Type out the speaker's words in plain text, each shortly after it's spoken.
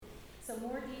So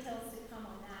more details to come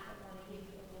on that, but want to give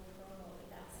you a little promo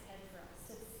that's ahead for us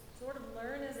to sort of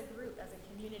learn as a group, as a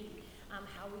community,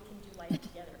 how we can do life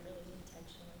together really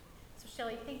intentionally. So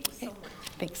Shelley, thank you so much.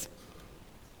 Thanks.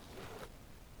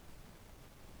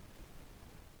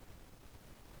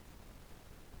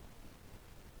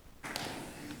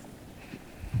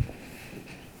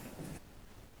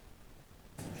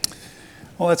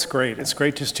 Well, that's great. It's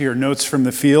great just to hear notes from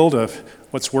the field of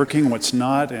what's working, what's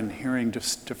not, and hearing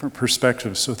just different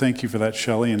perspectives. So thank you for that,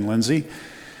 Shelley and Lindsay.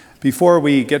 Before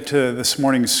we get to this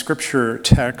morning's scripture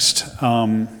text,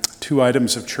 2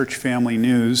 items of church family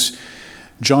news.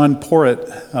 John Porritt,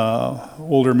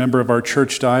 older member of our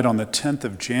church, died on the 10th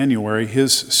of January.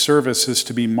 His service is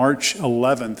to be March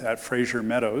 11th at Fraser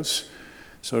Meadows.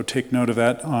 So take note of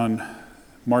that on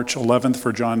March 11th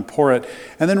for John Porritt.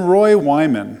 And then Roy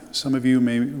Wyman. Some of you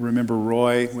may remember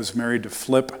Roy was married to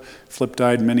Flip. Flip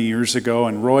died many years ago,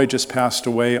 and Roy just passed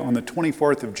away on the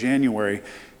 24th of January.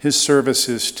 His service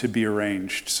is to be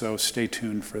arranged, so stay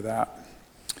tuned for that.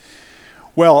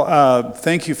 Well,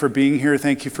 thank you for being here.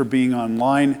 Thank you for being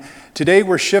online. Today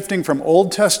we're shifting from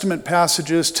Old Testament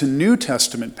passages to New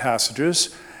Testament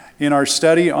passages in our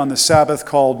study on the Sabbath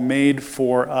called Made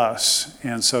for Us.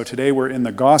 And so today we're in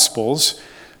the Gospels.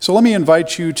 So let me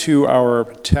invite you to our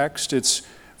text. It's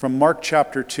from Mark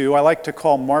chapter 2. I like to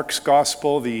call Mark's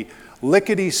Gospel the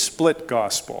lickety-split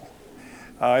Gospel.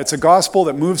 It's a Gospel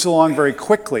that moves along very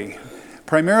quickly,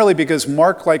 primarily because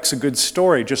Mark likes a good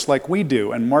story, just like we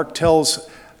do. And Mark tells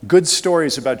good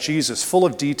stories about Jesus, full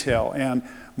of detail. And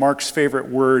Mark's favorite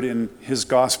word in his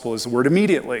Gospel is the word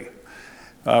immediately.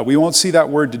 We won't see that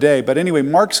word today. But anyway,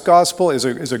 Mark's Gospel is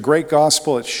a great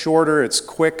Gospel. It's shorter, it's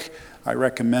quick. I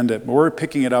recommend it. But we're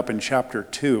picking it up in chapter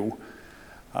 2.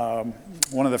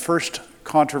 One of the first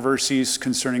controversies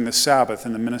concerning the Sabbath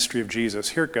in the ministry of Jesus.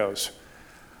 Here it goes.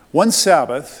 One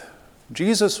Sabbath,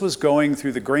 Jesus was going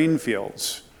through the grain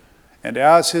fields, and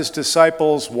as his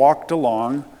disciples walked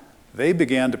along, they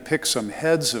began to pick some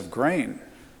heads of grain.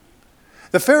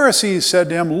 The Pharisees said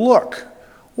to him, "Look,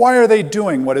 why are they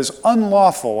doing what is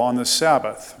unlawful on the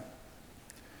Sabbath?"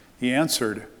 He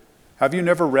answered, "Have you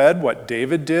never read what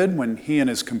David did when he and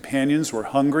his companions were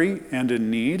hungry and in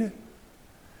need?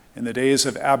 In the days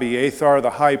of Abiathar the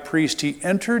high priest, he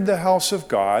entered the house of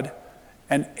God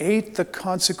and ate the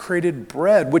consecrated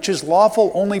bread, which is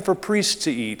lawful only for priests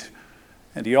to eat,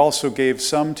 and he also gave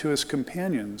some to his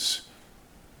companions."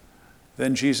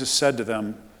 Then Jesus said to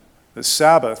them, "The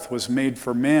Sabbath was made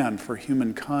for man, for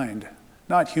humankind,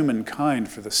 not humankind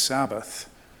for the Sabbath.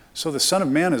 So the Son of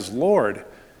Man is Lord,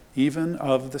 even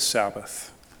of the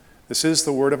Sabbath." This is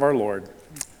the word of our Lord.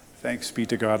 Thanks be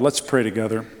to God. Let's pray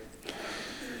together.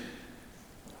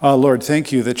 Lord,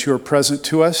 thank you that you are present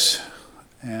to us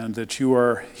and that you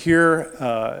are here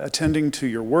attending to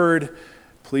your word.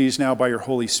 Please now by your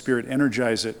Holy Spirit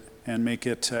energize it and make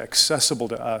it accessible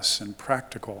to us and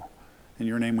practical. In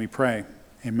your name we pray.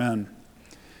 Amen.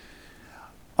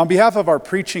 On behalf of our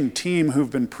preaching team who've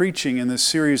been preaching in this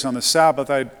series on the Sabbath,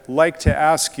 I'd like to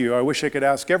ask you, I wish I could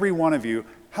ask every one of you,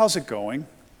 how's it going?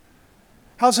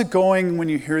 How's it going when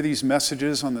you hear these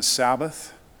messages on the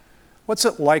Sabbath? What's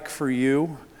it like for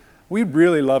you? We'd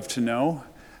really love to know.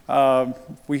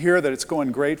 We hear that it's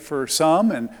going great for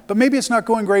some, but maybe it's not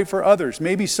going great for others.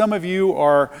 Maybe some of you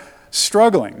are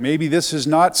struggling. Maybe this is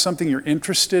not something you're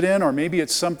interested in, or maybe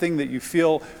it's something that you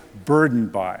feel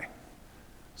burdened by.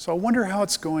 So I wonder how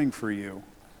it's going for you.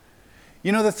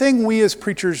 You know, the thing we as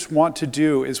preachers want to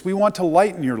do is we want to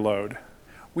lighten your load.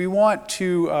 We want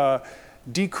to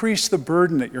decrease the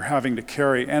burden that you're having to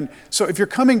carry. And so if you're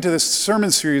coming to this sermon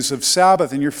series of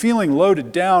Sabbath and you're feeling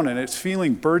loaded down and it's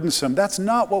feeling burdensome, that's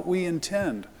not what we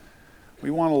intend. We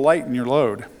want to lighten your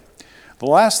load. The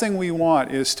last thing we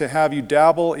want is to have you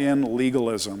dabble in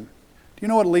legalism. Do you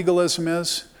know what legalism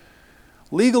is?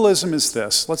 Legalism is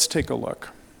this. Let's take a look.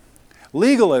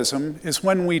 Legalism is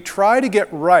when we try to get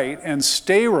right and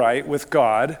stay right with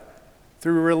God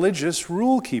through religious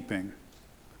rule keeping.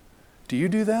 Do you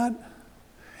do that?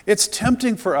 It's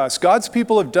tempting for us. God's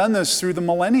people have done this through the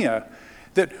millennia.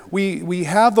 That we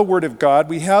have the Word of God,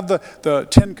 we have the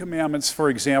Ten Commandments, for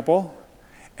example,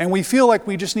 and we feel like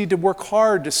we just need to work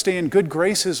hard to stay in good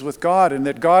graces with God and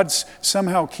that God's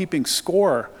somehow keeping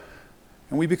score.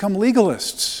 And we become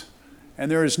legalists. And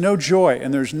there is no joy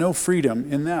and there's no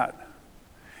freedom in that.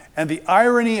 And the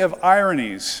irony of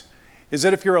ironies is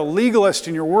that if you're a legalist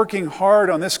and you're working hard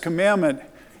on this commandment,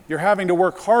 you're having to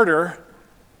work harder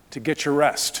to get your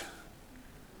rest.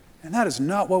 And that is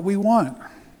not what we want.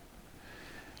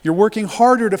 You're working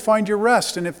harder to find your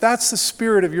rest. And if that's the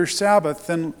spirit of your Sabbath,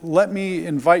 then let me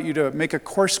invite you to make a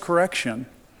course correction.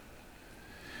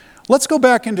 Let's go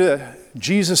back into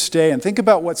Jesus' day and think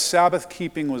about what Sabbath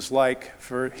keeping was like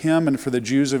for him and for the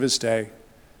Jews of his day.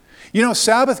 You know,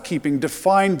 Sabbath keeping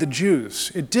defined the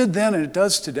Jews. It did then and it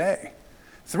does today.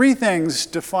 3 things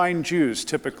define Jews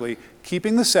typically: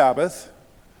 keeping the Sabbath,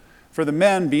 for the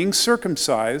men being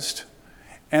circumcised,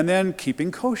 and then keeping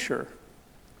kosher.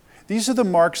 These are the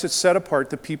marks that set apart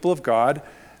the people of God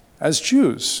as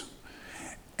Jews.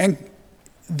 And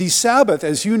the Sabbath,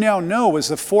 as you now know, was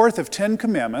the 4th of 10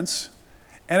 commandments,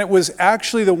 and it was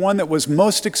actually the one that was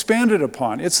most expanded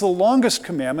upon. It's the longest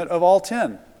commandment of all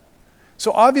 10.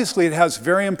 So obviously it has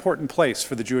very important place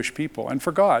for the Jewish people and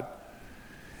for God.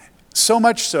 So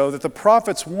much so that the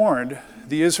prophets warned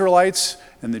the Israelites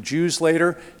and the Jews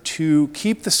later to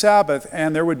keep the Sabbath,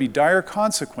 and there would be dire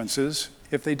consequences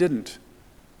if they didn't.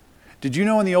 Did you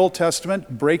know in the Old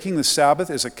Testament, breaking the Sabbath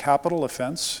is a capital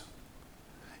offense?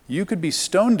 You could be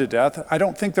stoned to death. I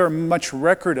don't think there's much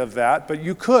record of that, but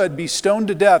you could be stoned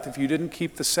to death if you didn't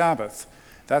keep the Sabbath.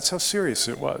 That's how serious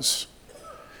it was.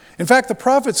 In fact, the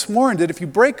prophets warned that if you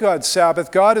break God's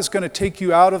Sabbath, God is going to take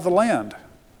you out of the land.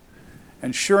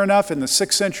 And sure enough, in the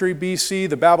 6th century BC,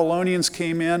 the Babylonians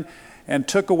came in and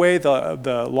took away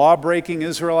the law-breaking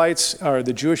Israelites, or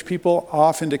the Jewish people,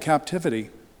 off into captivity.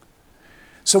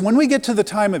 So when we get to the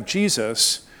time of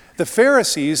Jesus, the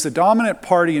Pharisees, the dominant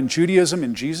party in Judaism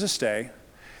in Jesus' day,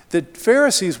 the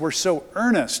Pharisees were so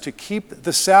earnest to keep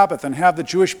the Sabbath and have the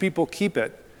Jewish people keep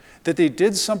it that they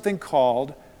did something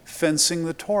called fencing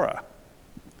the Torah.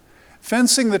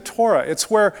 Fencing the Torah, it's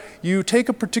where you take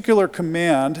a particular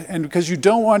command, and because you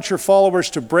don't want your followers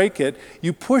to break it,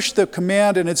 you push the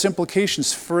command and its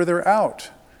implications further out.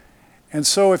 And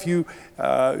so if you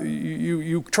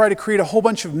try to create a whole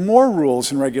bunch of more rules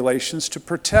and regulations to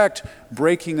protect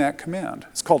breaking that command.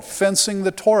 It's called fencing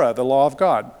the Torah, the law of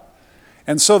God.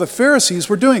 And so the Pharisees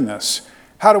were doing this.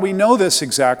 How do we know this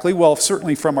exactly? Well,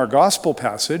 certainly from our gospel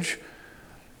passage.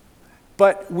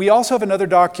 But we also have another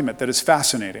document that is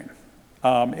fascinating.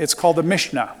 It's called the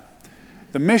Mishnah.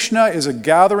 The Mishnah is a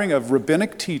gathering of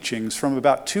rabbinic teachings from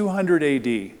about 200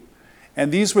 AD.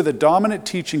 And these were the dominant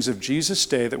teachings of Jesus'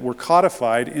 day that were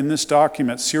codified in this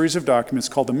document, series of documents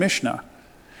called the Mishnah.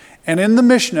 And in the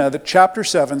Mishnah, the chapter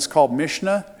 7 is called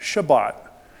Mishnah Shabbat.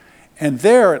 And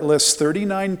there it lists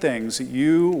 39 things that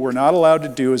you were not allowed to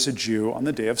do as a Jew on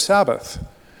the day of Sabbath.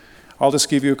 I'll just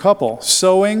give you a couple: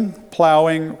 sowing,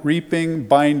 plowing, reaping,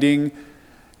 binding,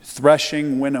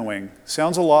 threshing, winnowing.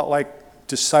 Sounds a lot like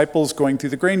disciples going through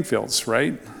the grain fields,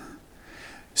 right?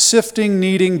 Sifting,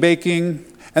 kneading, baking.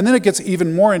 And then it gets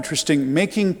even more interesting,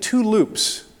 making 2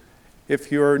 loops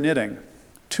if you're knitting.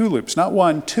 2 loops, not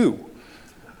 1, 2.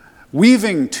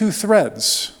 Weaving 2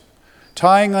 threads.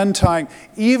 Tying, untying.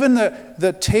 Even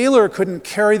the tailor couldn't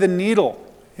carry the needle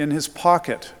in his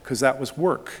pocket because that was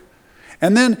work.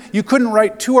 And then you couldn't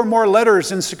write 2 or more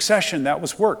letters in succession. That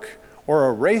was work. Or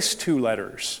erase 2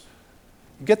 letters.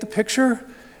 You get the picture?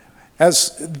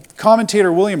 As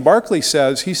commentator William Barclay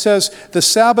says, he says, the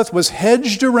Sabbath was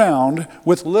hedged around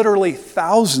with literally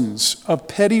thousands of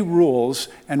petty rules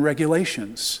and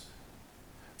regulations.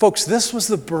 Folks, this was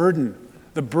the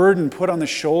burden put on the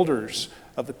shoulders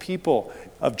of the people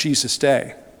of Jesus'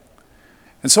 day.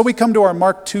 And so we come to our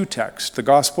Mark 2 text, the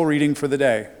gospel reading for the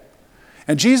day.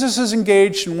 And Jesus is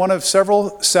engaged in one of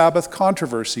several Sabbath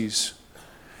controversies.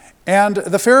 And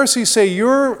the Pharisees say,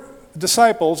 your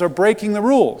disciples are breaking the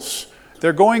rules.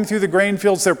 They're going through the grain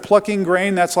fields, they're plucking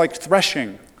grain, that's like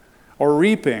threshing or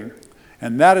reaping,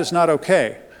 and that is not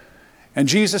okay. And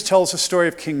Jesus tells the story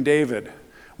of King David.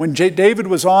 When David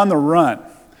was on the run,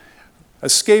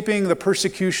 escaping the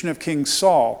persecution of King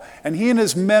Saul, and he and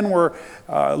his men were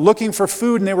looking for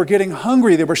food, and they were getting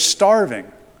hungry, they were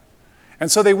starving.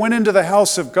 And so they went into the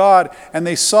house of God, and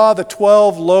they saw the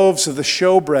 12 loaves of the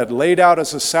showbread laid out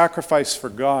as a sacrifice for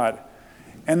God.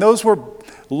 And those were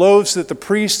loaves that the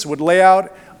priests would lay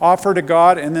out, offer to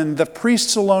God, and then the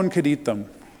priests alone could eat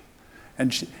them.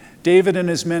 And David and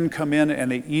his men come in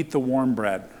and they eat the warm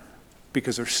bread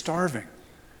because they're starving.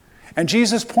 And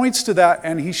Jesus points to that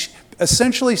and he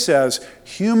essentially says,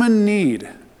 human need,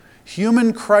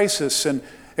 human crisis and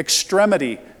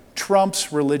extremity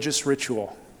trumps religious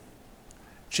ritual.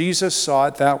 Jesus saw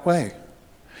it that way.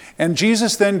 And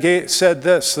Jesus then said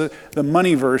this, the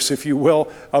money verse, if you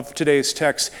will, of today's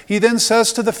text. He then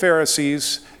says to the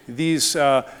Pharisees, these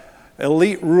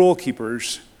elite rule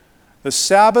keepers, the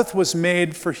Sabbath was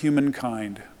made for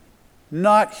humankind,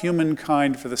 not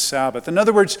humankind for the Sabbath. In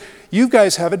other words, you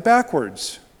guys have it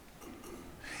backwards.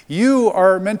 You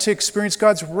are meant to experience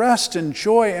God's rest and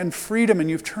joy and freedom, and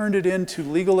you've turned it into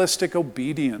legalistic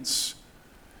obedience.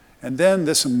 And then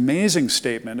this amazing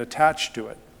statement attached to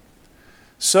it.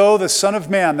 So the Son of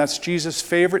Man, that's Jesus'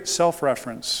 favorite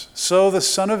self-reference. So the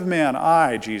Son of Man,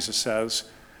 I, Jesus says,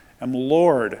 am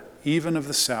Lord even of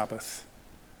the Sabbath.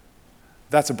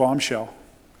 That's a bombshell,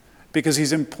 because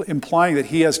he's implying that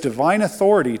he has divine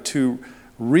authority to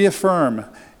reaffirm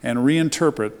and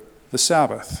reinterpret the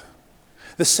Sabbath.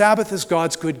 The Sabbath is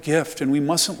God's good gift, and we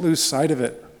mustn't lose sight of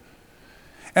it.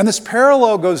 And this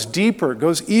parallel goes deeper,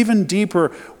 goes even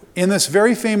deeper in this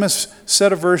very famous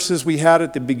set of verses we had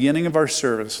at the beginning of our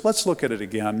service. Let's look at it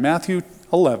again. Matthew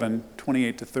 11,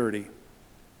 28 to 30.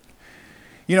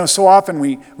 You know, so often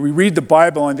we read the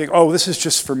Bible and think, oh, this is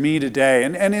just for me today.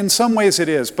 And in some ways it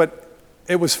is, but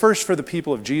it was first for the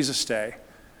people of Jesus' day.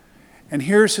 And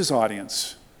here's his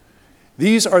audience.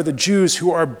 These are the Jews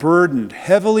who are burdened,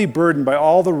 heavily burdened by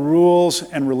all the rules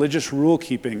and religious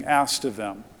rule-keeping asked of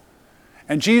them.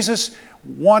 And Jesus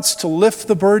wants to lift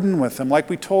the burden with them, like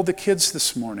we told the kids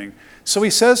this morning. So he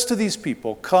says to these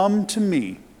people, come to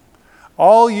me,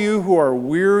 all you who are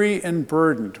weary and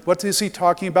burdened. What is he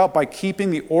talking about? By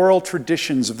keeping the oral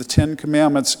traditions of the Ten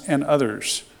Commandments and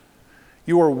others.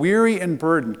 You are weary and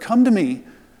burdened. Come to me,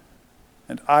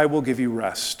 and I will give you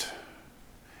rest.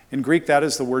 In Greek, that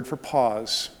is the word for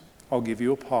pause. I'll give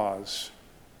you a pause.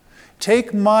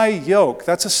 Take my yoke.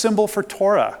 That's a symbol for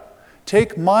Torah.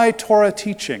 Take my Torah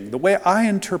teaching, the way I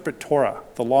interpret Torah,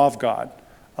 the law of God,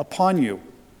 upon you,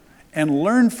 and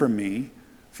learn from me,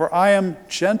 for I am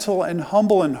gentle and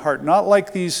humble in heart, not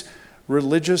like these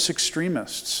religious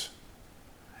extremists.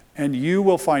 And you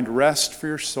will find rest for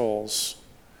your souls.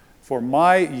 For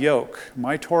my yoke,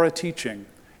 my Torah teaching,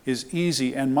 is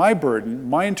easy, and my burden,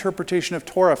 my interpretation of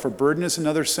Torah, for burden is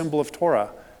another symbol of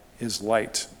Torah, is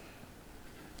light.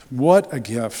 What a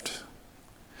gift.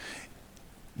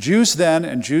 Jews then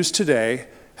and Jews today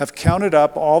have counted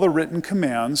up all the written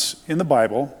commands in the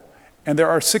Bible, and there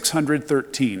are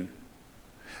 613.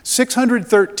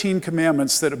 613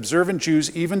 commandments that observant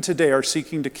Jews even today are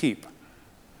seeking to keep.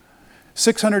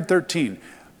 613.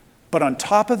 But on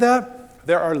top of that,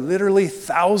 there are literally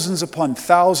thousands upon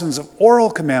thousands of oral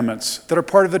commandments that are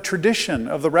part of the tradition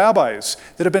of the rabbis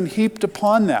that have been heaped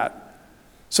upon that.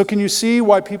 So can you see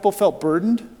why people felt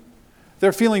burdened?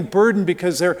 They're feeling burdened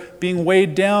because they're being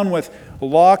weighed down with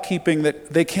law keeping that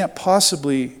they can't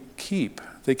possibly keep.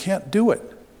 They can't do it.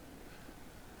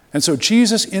 And so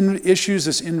Jesus issues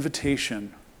this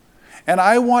invitation. And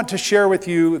I want to share with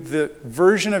you the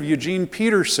version of Eugene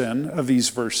Peterson of these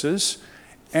verses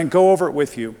and go over it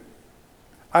with you.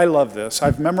 I love this.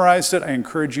 I've memorized it. I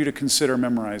encourage you to consider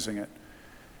memorizing it.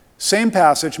 Same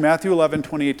passage, Matthew 11,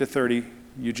 28 to 30.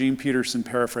 Eugene Peterson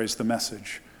paraphrased the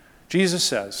message. Jesus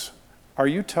says, are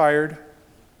you tired,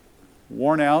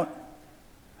 worn out,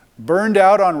 burned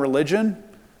out on religion?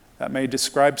 That may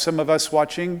describe some of us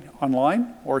watching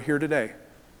online or here today.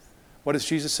 What does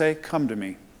Jesus say? Come to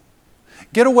me.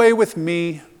 Get away with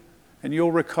me and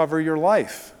you'll recover your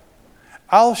life.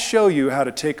 I'll show you how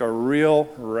to take a real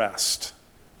rest.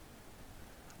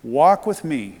 Walk with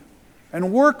me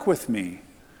and work with me.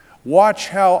 Watch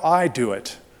how I do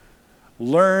it.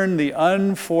 Learn the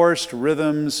unforced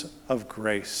rhythms of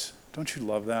grace. Don't you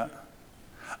love that?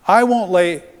 I won't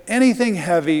lay anything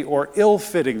heavy or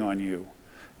ill-fitting on you.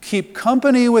 Keep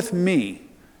company with me,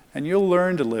 and you'll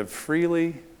learn to live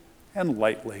freely and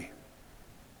lightly.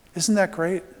 Isn't that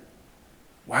great?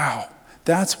 Wow,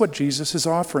 that's what Jesus is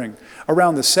offering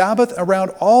around the Sabbath,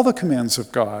 around all the commands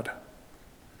of God.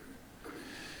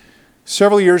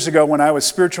 Several years ago, when I was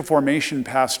spiritual formation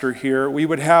pastor here, we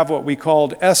would have what we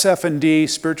called SF&D,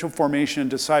 Spiritual Formation and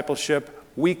Discipleship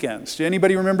Weekends. Do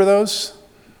anybody remember those?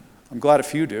 I'm glad a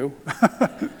few do.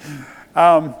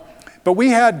 But we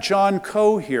had John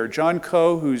Coe here. John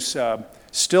Coe, who's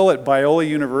still at Biola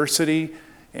University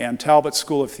and Talbot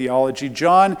School of Theology.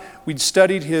 John, we'd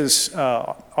studied his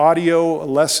audio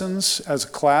lessons as a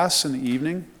class in the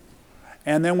evening.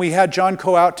 And then we had John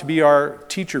Coe out to be our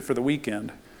teacher for the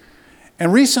weekend.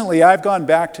 And recently I've gone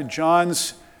back to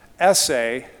John's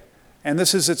essay, and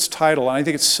this is its title, and I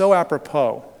think it's so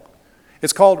apropos.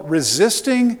 It's called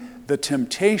Resisting the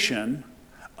Temptation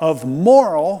of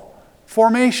Moral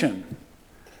Formation,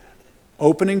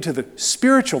 opening to the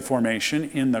spiritual formation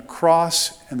in the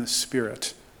cross and the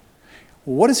Spirit.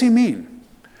 What does he mean?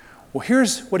 Well,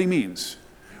 here's what he means.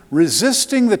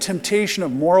 Resisting the temptation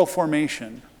of moral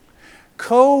formation.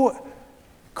 Coe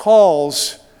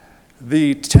calls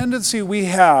the tendency we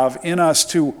have in us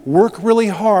to work really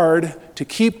hard to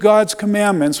keep God's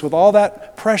commandments with all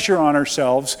that pressure on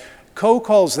ourselves. Coe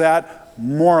calls that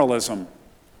moralism.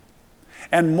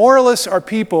 And moralists are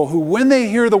people who, when they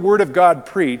hear the Word of God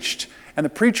preached and the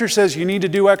preacher says you need to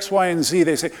do X, Y, and Z,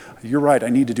 they say, you're right, I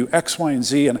need to do X, Y, and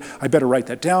Z, and I better write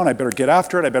that down, I better get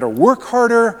after it, I better work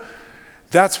harder.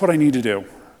 That's what I need to do.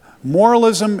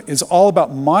 Moralism is all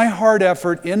about my hard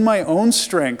effort in my own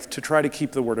strength to try to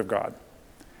keep the Word of God.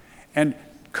 And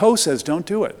Coe says, don't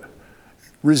do it.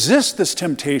 Resist this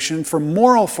temptation for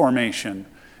moral formation,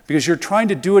 because you're trying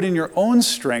to do it in your own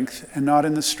strength and not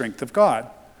in the strength of God.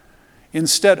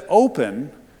 Instead,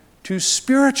 open to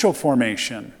spiritual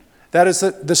formation. That is,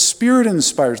 the Spirit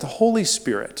inspires, the Holy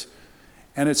Spirit.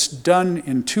 And it's done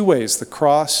in two ways, the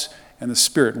cross and the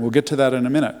Spirit. We'll get to that in a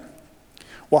minute.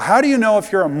 Well, how do you know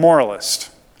if you're a moralist?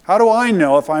 How do I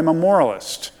know if I'm a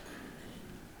moralist?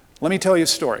 Let me tell you a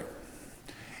story.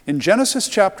 In Genesis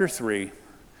chapter 3,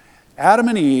 Adam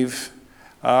and Eve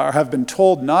have been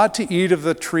told not to eat of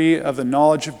the tree of the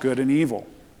knowledge of good and evil.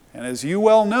 And as you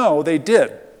well know, they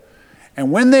did. And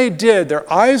when they did,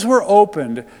 their eyes were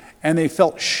opened and they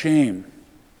felt shame.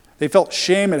 They felt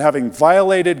shame at having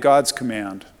violated God's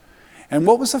command. And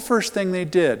what was the first thing they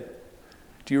did?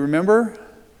 Do you remember?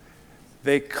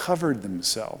 They covered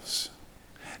themselves.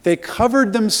 They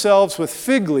covered themselves with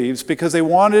fig leaves because they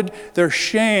wanted their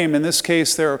shame, in this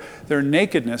case their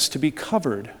nakedness, to be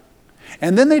covered.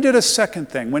 And then they did a second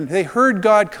thing. When they heard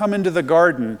God come into the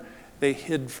garden, they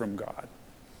hid from God.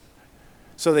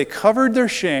 So they covered their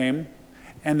shame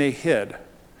and they hid.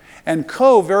 And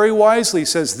Coe very wisely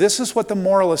says, this is what the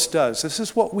moralist does. This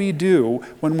is what we do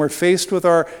when we're faced with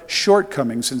our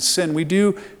shortcomings and sin. We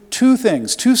do two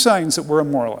things, two signs that we're a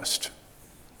moralist.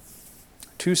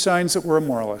 Two signs that we're a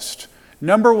moralist.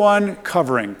 Number one,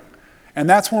 covering. And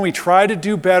that's when we try to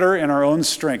do better in our own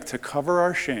strength, to cover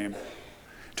our shame,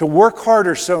 to work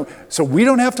harder so we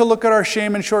don't have to look at our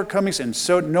shame and shortcomings, and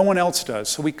so no one else does.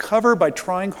 So we cover by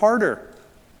trying harder.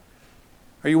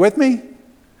 Are you with me?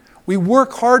 We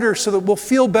work harder so that we'll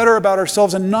feel better about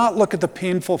ourselves and not look at the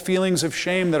painful feelings of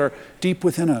shame that are deep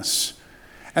within us.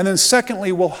 And then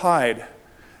secondly, we'll hide.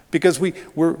 Because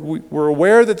we're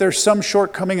aware that there's some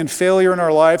shortcoming and failure in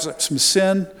our lives, some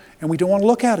sin, and we don't want to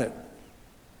look at it.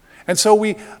 And so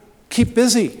we keep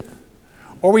busy.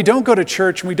 Or we don't go to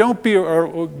church and we don't be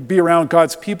around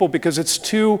God's people because it's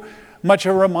too much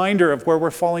a reminder of where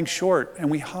we're falling short, and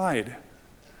we hide.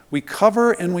 We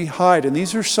cover and we hide, and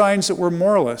these are signs that we're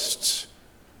moralists.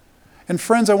 And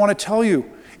friends, I want to tell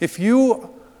you, if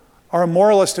you are a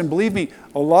moralist, and believe me,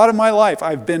 a lot of my life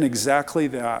I've been exactly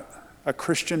that. A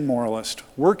Christian moralist,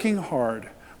 working hard,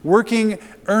 working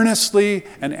earnestly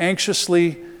and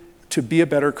anxiously to be a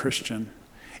better Christian.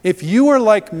 If you are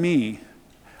like me,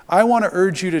 I want to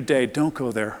urge you today, don't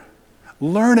go there.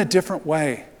 Learn a different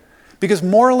way, because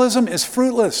moralism is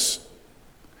fruitless.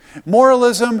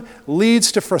 Moralism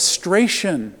leads to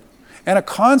frustration and a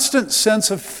constant sense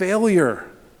of failure.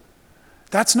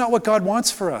 That's not what God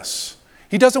wants for us.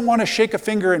 He doesn't want to shake a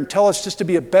finger and tell us just to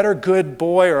be a better good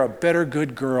boy or a better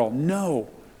good girl. No,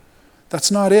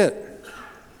 that's not it.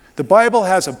 The Bible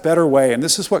has a better way, and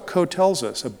this is what Coe tells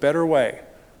us, a better way.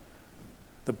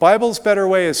 The Bible's better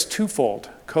way is twofold.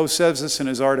 Coe says this in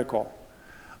his article.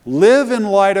 Live in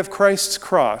light of Christ's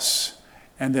cross,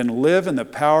 and then live in the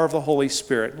power of the Holy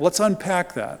Spirit. Let's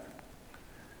unpack that.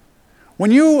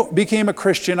 When you became a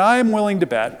Christian, I am willing to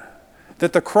bet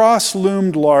that the cross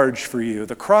loomed large for you,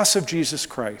 the cross of Jesus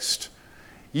Christ.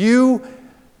 You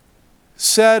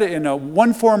said in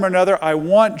one form or another, I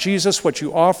want, Jesus, what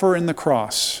you offer in the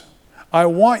cross. I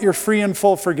want your free and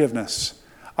full forgiveness.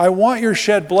 I want your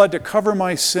shed blood to cover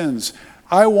my sins.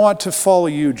 I want to follow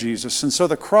you, Jesus. And so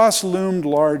the cross loomed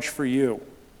large for you.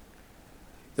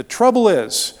 The trouble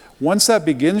is, once that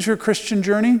begins your Christian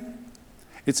journey,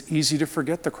 it's easy to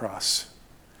forget the cross.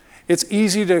 It's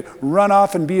easy to run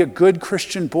off and be a good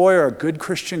Christian boy or a good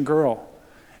Christian girl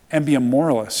and be a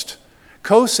moralist.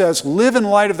 Coe says, live in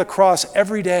light of the cross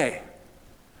every day.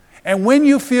 And when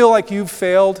you feel like you've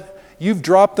failed, you've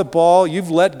dropped the ball,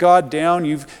 you've let God down,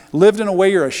 you've lived in a way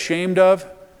you're ashamed of,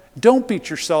 don't beat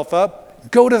yourself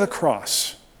up. Go to the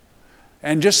cross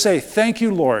and just say, thank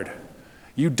you, Lord.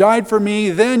 You died for me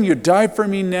then, you died for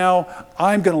me now.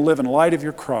 I'm going to live in light of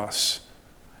your cross.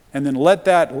 And then let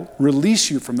that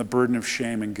release you from the burden of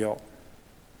shame and guilt.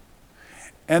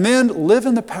 And then live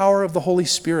in the power of the Holy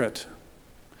Spirit.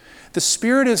 The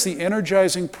Spirit is the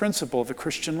energizing principle of the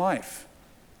Christian life.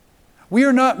 We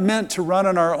are not meant to run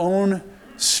on our own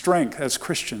strength as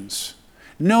Christians.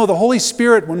 No, the Holy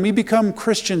Spirit, when we become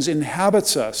Christians,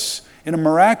 inhabits us in a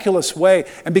miraculous way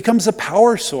and becomes the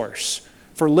power source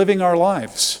for living our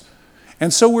lives.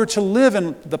 And so we're to live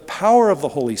in the power of the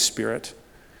Holy Spirit.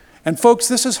 And folks,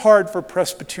 this is hard for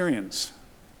Presbyterians.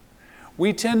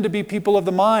 We tend to be people of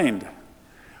the mind.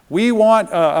 We want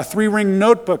a 3-ring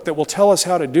notebook that will tell us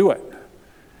how to do it.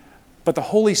 But the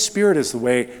Holy Spirit is the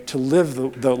way to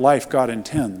live the life God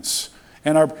intends.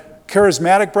 And our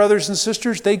charismatic brothers and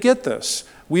sisters, they get this.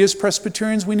 We as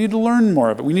Presbyterians, we need to learn more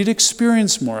of it. We need to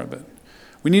experience more of it.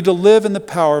 We need to live in the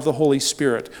power of the Holy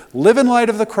Spirit. Live in light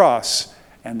of the cross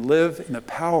and live in the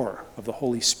power of the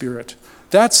Holy Spirit.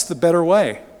 That's the better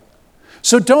way.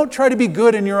 So don't try to be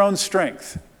good in your own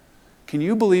strength. Can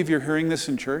you believe you're hearing this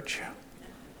in church?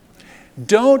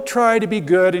 Don't try to be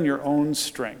good in your own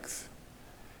strength.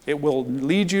 It will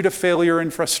lead you to failure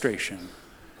and frustration.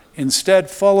 Instead,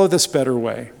 follow this better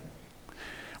way.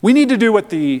 We need to do what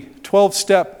the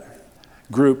 12-step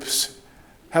groups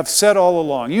have said all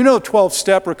along. You know,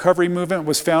 12-step recovery movement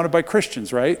was founded by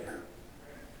Christians, right?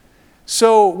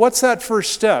 So what's that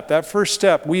first step? That first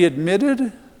step, we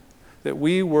admitted that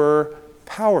we were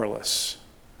powerless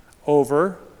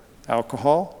over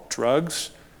alcohol,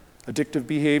 drugs, addictive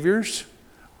behaviors.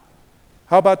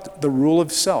 How about the rule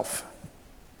of self?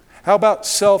 How about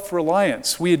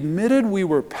self-reliance? We admitted we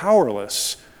were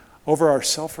powerless over our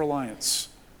self-reliance,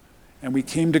 and we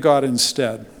came to God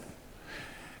instead.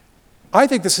 I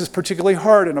think this is particularly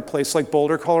hard in a place like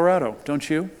Boulder, Colorado, don't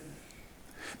you?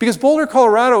 Because Boulder,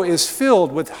 Colorado is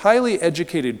filled with highly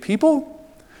educated people,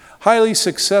 highly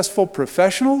successful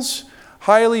professionals,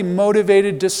 highly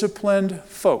motivated, disciplined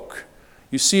folk.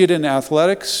 You see it in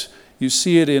athletics, you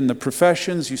see it in the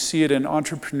professions, you see it in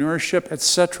entrepreneurship,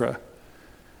 etc.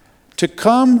 To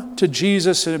come to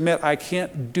Jesus and admit, I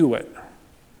can't do it,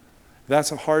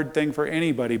 that's a hard thing for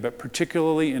anybody, but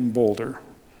particularly in Boulder.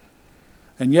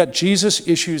 And yet Jesus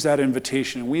issues that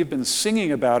invitation, and we have been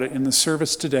singing about it in the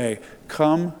service today.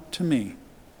 Come to me.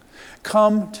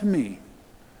 Come to me.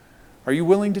 Are you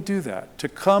willing to do that? To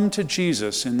come to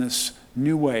Jesus in this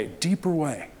new way, deeper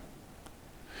way?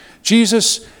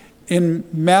 Jesus in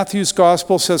Matthew's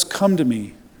gospel says, come to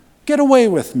me. Get away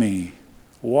with me.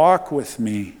 Walk with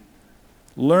me.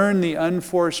 Learn the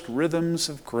unforced rhythms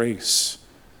of grace.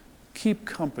 Keep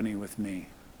company with me.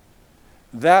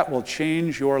 That will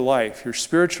change your life, your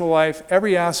spiritual life,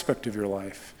 every aspect of your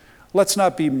life. Let's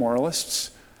not be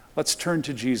moralists. Let's turn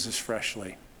to Jesus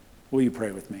freshly. Will you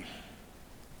pray with me?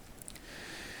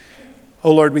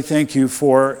 Oh Lord, we thank you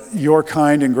for your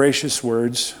kind and gracious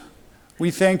words.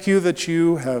 We thank you that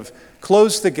you have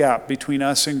closed the gap between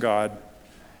us and God.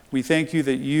 We thank you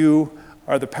that you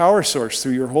are the power source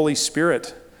through your Holy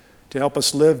Spirit to help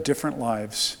us live different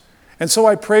lives. And so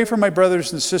I pray for my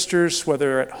brothers and sisters,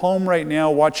 whether at home right now,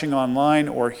 watching online,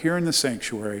 or here in the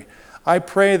sanctuary. I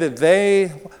pray that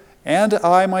they and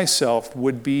I myself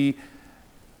would be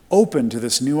open to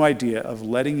this new idea of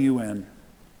letting you in.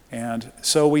 And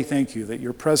so we thank you that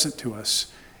you're present to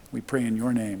us. We pray in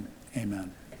your name.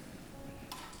 Amen.